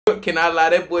Can I lie?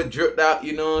 That boy dripped out,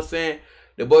 you know what I'm saying?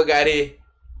 The boy got it,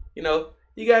 you know,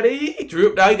 he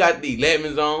dripped out. He got the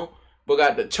lemons on, but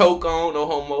got the choke on, no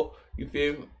homo. You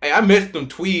feel me? Hey, I messed them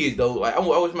twigs though. Like I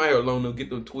wish my hair long to get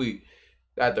them twigs.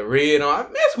 Got the red on. I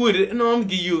mess with it. You know, I'm gonna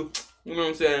give you, you know what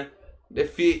I'm saying? That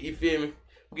fit, you feel me?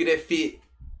 Get that fit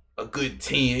a good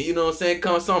 10. You know what I'm saying?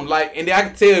 Come something like, and then I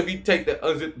can tell if he take the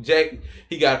unzip the jacket,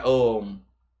 he got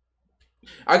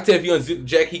I can tell if you unzip the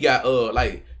jacket, he got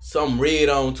like some red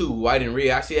on too, white and red.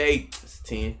 I say, hey, it's a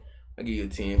 10. I give you a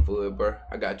 10 for it, bro.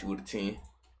 I got you with a 10.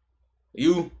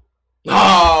 You, you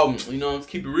know, let's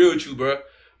keep it real with you, bro.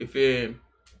 You feel me?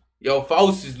 Your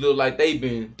faucets look like they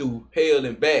been through hell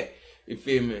and back. You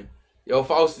feel me? Your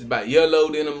faucets about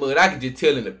yellow in the mud. I can just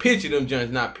tell in the picture them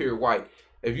joints not pure white.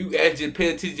 If you actually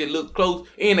pay attention, look close,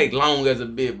 it ain't long as a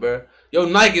bit, bro. Your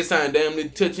Nike sign damn near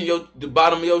touching the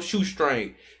bottom of your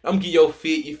shoestring. I'm gonna give your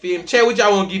fit, you feel me? Chat, what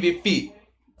y'all want to give it fit?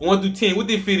 1 through 10, what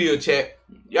this fit is, chat?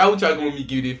 Y'all, what y'all want me to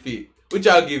give this fit? What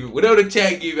y'all give it? Whatever the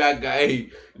chat give it, I got, hey,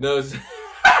 you know what I'm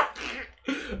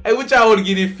saying? Hey, what y'all want to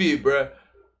give this fit, bro?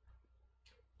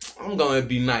 I'm gonna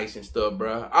be nice and stuff,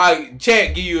 bro. Alright,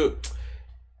 chat, give you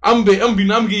I'm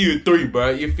gonna give you a 3, bro.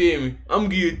 You feel me? I'm gonna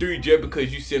give you a 3 just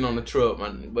because you sitting on the truck,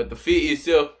 man. But the fit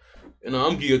itself, you know,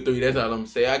 I'm gonna give you a 3. That's all I'm gonna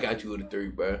say. I got you with a 3,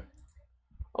 bro.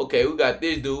 Okay, we got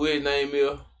this dude. What his name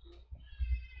is?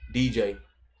 DJ.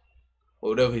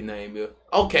 Or whatever his name is.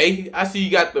 Okay, I see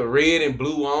you got the red and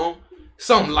blue on.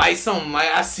 Something light, something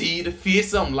light. I see the fit,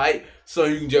 something light. So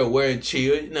you can just wear and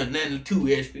chill. Nothing too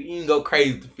extra. You can go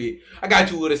crazy with the fit. I got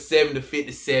you with a 7 to fit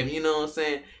to 7. You know what I'm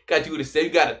saying? Got you with a 7.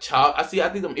 You got a chop. I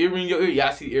think I'm earring your ear. Yeah,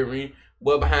 I see the earring.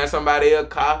 Boy behind somebody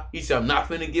else's car. He said, I'm not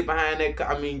finna get behind that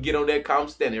car. Get on that car. I'm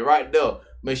standing right there.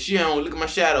 But she don't look at my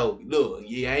shadow. Look,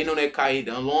 yeah, I ain't on that car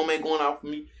either. The alarm ain't going off for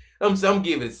me. I'm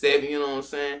giving it a 7. You know what I'm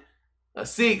saying? A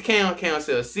 6. Can't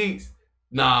say a 6.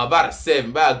 Nah, about a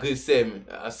 7. About a good 7.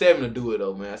 A 7 to do it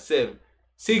though, man. A 7.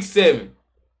 6, 7.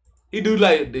 He do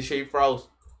like the Shea Frost.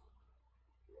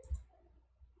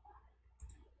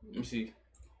 Let me see.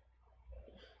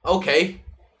 Okay.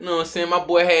 You know what I'm saying? My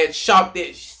boy had shopped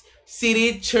that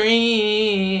city train.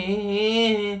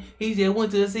 He just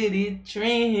went to the city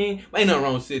train. Ain't nothing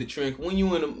wrong with city train. When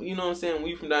you in the, you know what I'm saying? When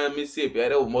you from down in Mississippi,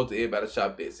 that was most of everybody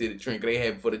shop at city train. Cause they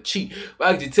have it for the cheap. But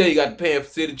I can just tell you got to pay for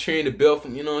city train, the belt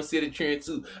from, you know, city train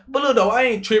too. But look though, I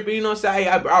ain't tripping. You know what I'm saying?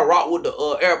 I rock with the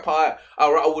AirPod.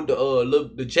 I rock with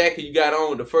the jacket you got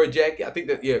on, the fur jacket. I think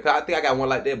that, yeah, cause I think I got one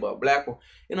like that, but a black one.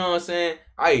 You know what I'm saying?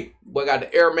 Hey, boy got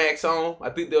the Air Max on. I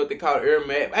think that's what they call it, Air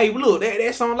Max. Hey, look,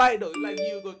 that song light though. Like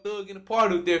you go thug in the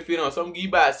party with that fit on. So I'm gonna give you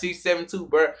about a 6, 7, 2,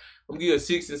 bro. I'm gonna give you a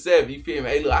 6 and 7. You feel me?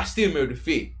 Hey, look, I still remember the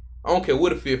fit. I don't care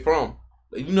where the fit from.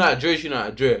 Like, you know how to dress, you know how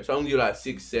to dress. So I'm gonna give you like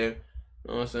 6, 7. You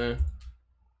know what I'm saying?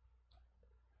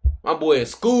 My boy in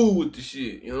school with the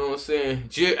shit. You know what I'm saying?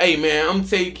 Hey man, I'm gonna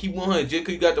tell you, keep 100. Just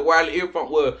cause you got the wireless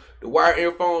earphone, well, the wire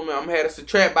earphone, man, I'm gonna have to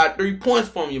subtract by 3 points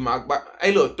from you,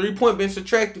 hey look, 3 points been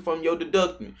subtracted from your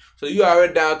deducting. So you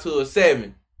already down to a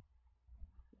 7.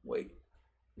 Wait.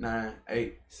 9,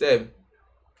 8, 7.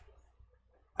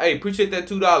 Hey, appreciate that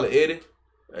 $2, Eddie.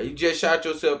 You just shot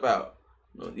yourself out.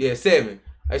 Yeah, 7.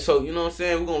 Hey, so you know what I'm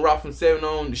saying? We're gonna rock from 7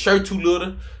 on. The shirt too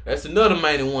little. That's another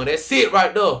main one. That's it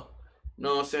right there. You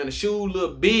know what I'm saying? The shoe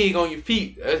look big on your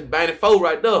feet. That's 94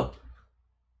 right there.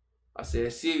 I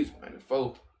said 6,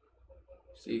 94.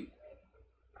 See.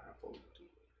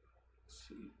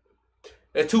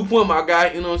 That's 2 points, my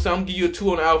guy. You know what I'm saying? I'm gonna give you a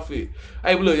 2 on the outfit.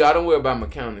 Hey, but look, y'all don't worry about my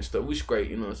counting stuff. We straight,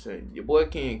 you know what I'm saying? Your boy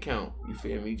can't count. You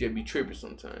feel me? He just be tripping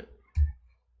sometimes.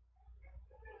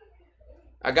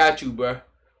 I got you, bro.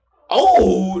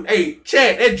 Oh, hey,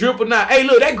 chat, that drip or not. Hey,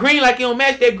 look, that green like it don't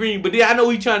match that green, but then I know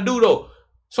what he trying to do though.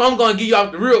 So I'm gonna give you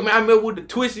off the real, man. I remember with the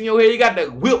twist in your head, you got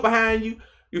that whip behind you.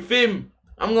 You feel me?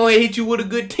 I'm gonna hit you with a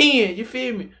good 10. You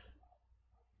feel me?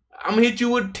 I'm gonna hit you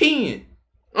with a 10.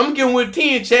 I'm gonna give him with a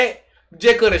 10, chat.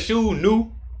 Just cause the shoe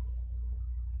new.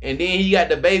 And then he got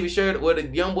the baby shirt with the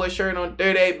young boy shirt on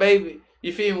 38 baby.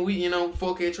 You feel me? We, you know,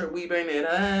 4K truck, we bang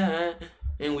that,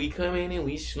 and we come in and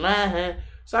we slide.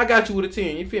 So I got you with a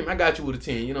 10. You feel me? I got you with a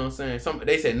 10. You know what I'm saying?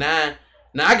 They said 9.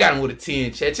 Now I got him with a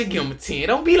 10, chat. You give him a 10.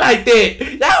 Don't be like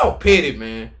that. Y'all petty,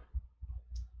 man.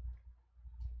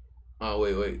 Oh,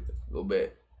 wait. Go back.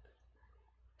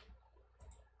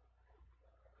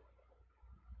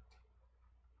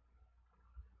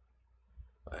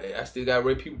 I still got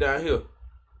red people down here.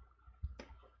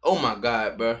 Oh my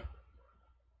God, bro.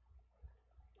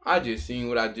 I just seen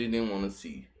what I just didn't want to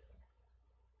see.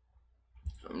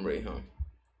 I'm ready, huh?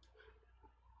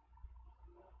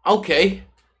 Okay.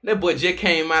 That boy just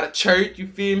came out of church, you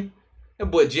feel me? That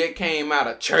boy just came out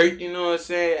of church, you know what I'm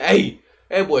saying? Hey,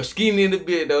 That boy skinny in the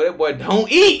bit though. That boy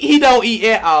don't eat. He don't eat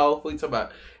at all. What you talking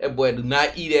about? That boy do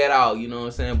not eat at all. You know what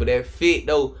I'm saying? But that fit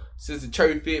though, since the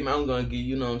church fit, man, I'm gonna give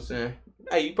you know what I'm saying.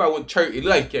 Hey, you probably went to church. It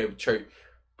look like you came to church.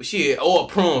 But shit, or a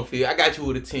prom fit. I got you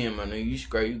with a 10, man. You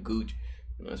straight, you Gucci.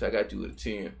 You know what I'm saying? I got you with a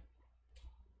 10.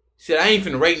 Shit, I ain't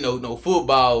finna rate no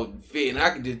football fit, and I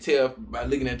can just tell by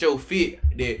looking at your fit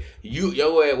that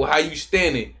your ass, well, how you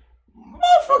standing,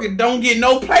 motherfucker don't get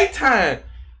no playtime.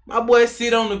 My boy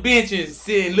sit on the bench and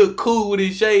sit and look cool with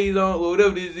his shades on, or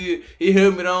whatever this is, his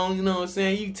helmet on, you know what I'm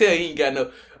saying? You can tell he ain't got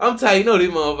no, I'm telling you, know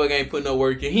this motherfucker ain't put no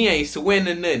work in. He ain't sweating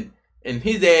or nothing, and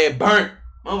his ass burnt.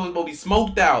 Motherfucker supposed to be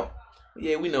smoked out.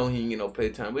 Yeah, we know he ain't get no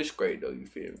playtime, but it's great though, you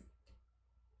feel me?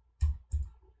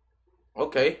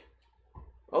 Okay.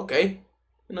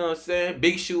 You know what I'm saying?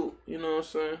 Big shoe, you know what I'm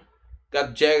saying? Got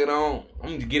the jacket on.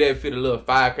 I'm gonna get that fit a little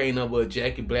 5K number, a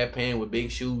jacket, black pants with big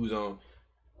shoes on.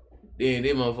 Then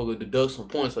that motherfucker deduct some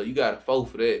points, so you got a 4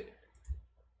 for that.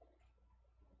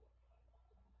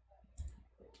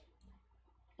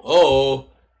 Oh,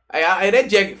 hey, that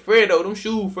jacket fair though. Them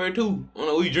shoes fair too. I don't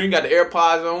know, we drink, got the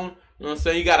AirPods on. You know what I'm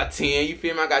saying? You got a 10, you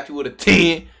feel me? I got you with a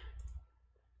 10.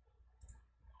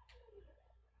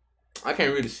 I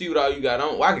can't really see what all you got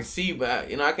on. Well, I can see, but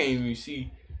you know, I can't even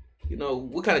see. You know,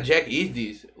 what kind of jacket is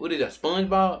this? What is that,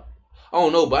 SpongeBob? I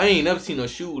don't know, but I ain't never seen no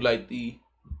shoe like these.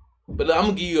 But look, I'm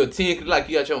gonna give you a 10 because like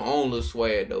you got your own little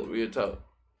swag though, real talk.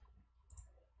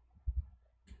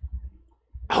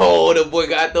 Oh, that boy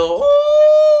got the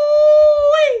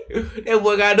that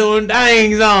boy got those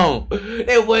things on.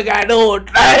 That boy got those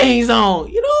things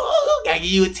on. You know, gotta give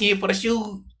you a 10 for the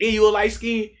shoe. Then you a light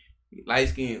skin,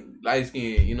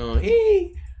 you know,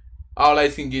 hey. All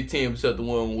light skin get 10 except the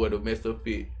one with a messed up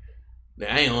fit. Now,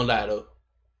 I ain't gonna lie though.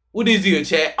 What is here,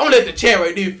 chat? I'm gonna let the chat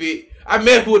right there fit. I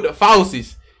met with the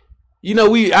Fauces. You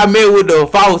know, I met with the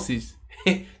Fauces.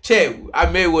 Chat, I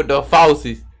met with the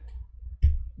Fauces.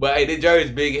 But hey, the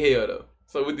jersey's big as hell though.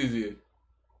 So what this here?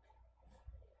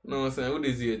 You know what I'm saying? What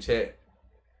this here, chat?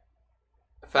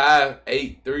 5,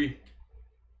 8, 3.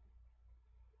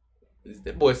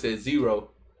 That boy said 0.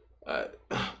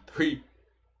 3.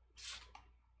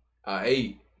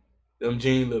 8. Them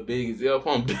jeans look big as hell.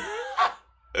 We're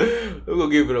gonna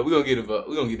give it up. We're gonna get it up.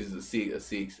 We're gonna get this a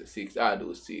 6. I'll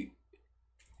do a 6.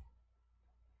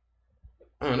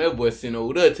 That boy sitting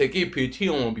over there take his picture. He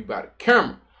don't want to be by the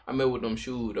camera. I met with them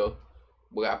shoes though.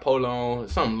 We got polo on,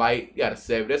 something light. Got a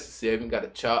 7. That's a 7. Got a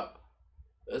chop.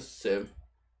 That's a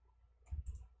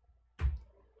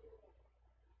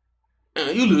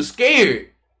 7. You look scared.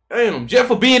 Damn, just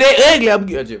for being that ugly, I'm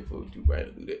getting just for you right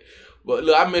to do that. But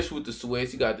look, I messed with the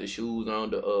sweats. You got the shoes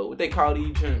on, the what they call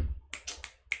these, Jim?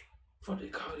 What they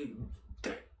call these?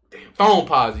 Damn, phone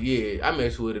pause. Yeah, I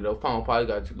messed with it though. Phone pause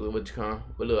got you what you come.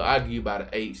 But look, I'll give you about an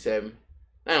 8, 7.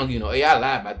 I don't give you no 8. I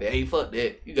lied about that. 8, fuck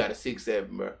that. You got a 6,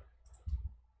 7, bro.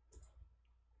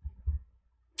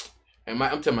 And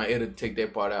I'm telling my editor to take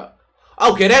that part out.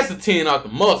 Okay, that's a 10 off the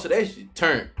muscle. That shit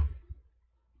turned.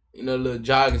 You know, a little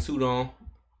jogging suit on.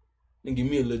 Then give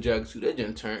me a little jogging suit. That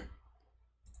didn't turn.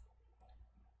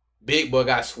 Big boy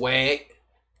got swag.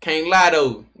 Can't lie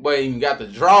though. Boy even got the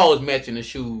drawers matching the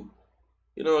shoe.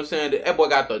 You know what I'm saying? That boy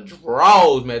got the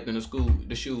drawers matching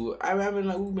the shoe. I mean,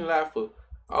 like, we've been live for,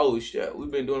 oh shit,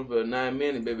 we've been doing it for 9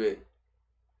 minutes, baby.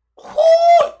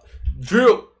 Woo!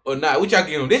 Drip or not? What y'all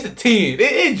get on? This a 10.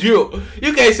 It drip.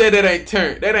 You can't say that ain't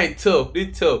turned. That ain't tough.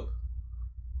 This tough.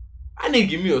 I need to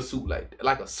give me a suit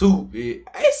like a suit, bitch.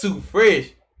 That suit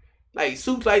fresh. Like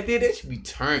suits like that should be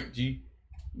turned, G.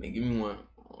 Man, give me one.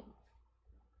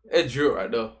 That drip right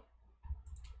there.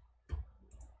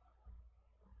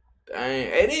 Dang,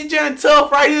 hey, this John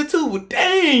Tough right here too. But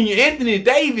dang, Anthony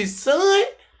Davis, son.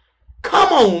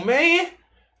 Come on, man.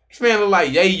 This man look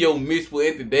like Yayo mixed with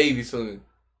Anthony Davis, son.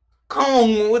 Come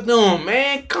on with them,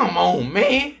 man. Come on,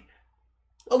 man.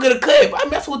 Go get a cut. I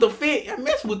mess with the fit.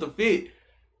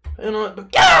 You know,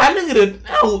 but God, look at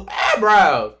the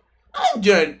eyebrows. I'm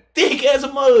just thick as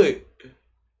a mud.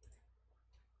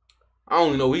 I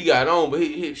don't know what he got on, but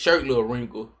his shirt a little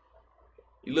wrinkled.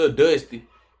 He a little dusty.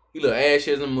 He a little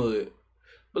ashy as a mud.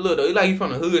 But look though, he like he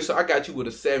from the hood, so I got you with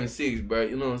a 7.6, bro.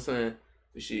 You know what I'm saying?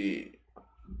 But shit, you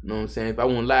know what I'm saying? If I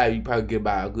want live, you probably get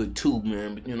by a good 2,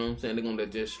 man. But you know what I'm saying? They're gonna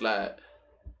let that slide.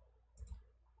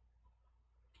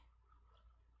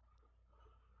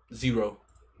 0.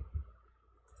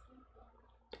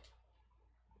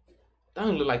 That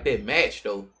don't look like that match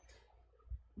though.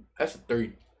 That's a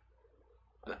 3.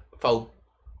 4.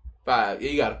 5. Yeah,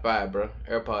 you got a 5, bro.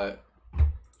 AirPod.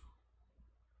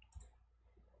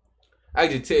 I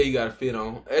can just tell you got a fit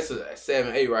on. That's a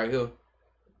 7, 8 right here.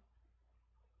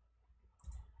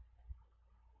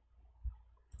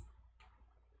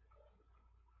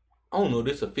 I don't know if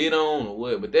this a fit on or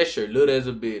what, but that shirt little as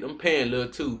a bit. I'm paying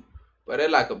little too. But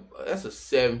that's a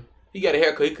 7. He got a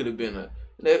haircut. He could have been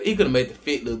he could have made the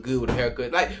fit look good with a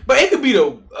haircut. Like, but it could be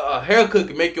the haircut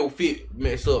can make your fit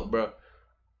mess up, bro.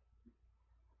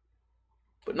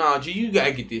 But nah, G, you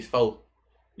gotta get this 4.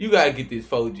 You gotta get this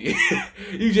 4, G.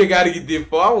 You just gotta get this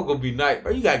 4. I was gonna be nice,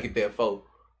 bro. You gotta get that 4.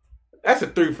 That's a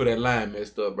 3 for that line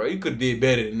messed up, bro. You could have did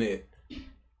better than that.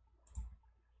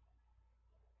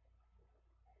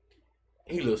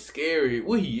 He look scary.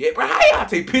 Where he at, bro? How y'all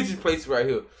take pictures places right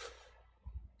here?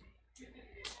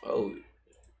 Oh.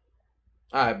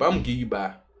 Alright, but I'm gonna give you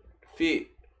by fit.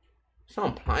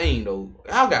 Something plain though.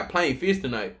 Y'all got plain fits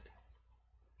tonight.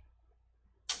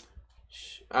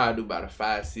 I'll do about a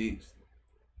 5, 6,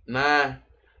 9.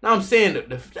 Now I'm saying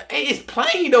it's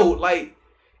plain though, like,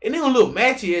 and it don't look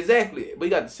matchy exactly. But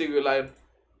you got the cigarette lighter.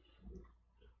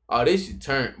 Oh, this should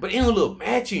turn, but it don't look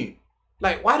matching.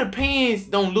 Like, why the pants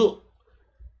don't look?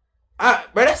 Bro,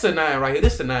 that's a 9 right here.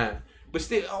 This a 9, but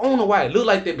still, I don't know why it look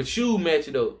like that. But shoe match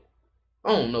it though. I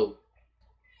don't know.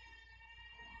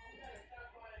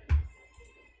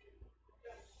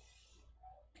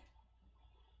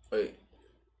 Wait.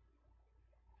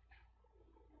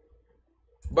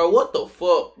 Bro, what the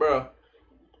fuck, bro?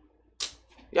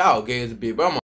 Y'all gay as a bitch, bro.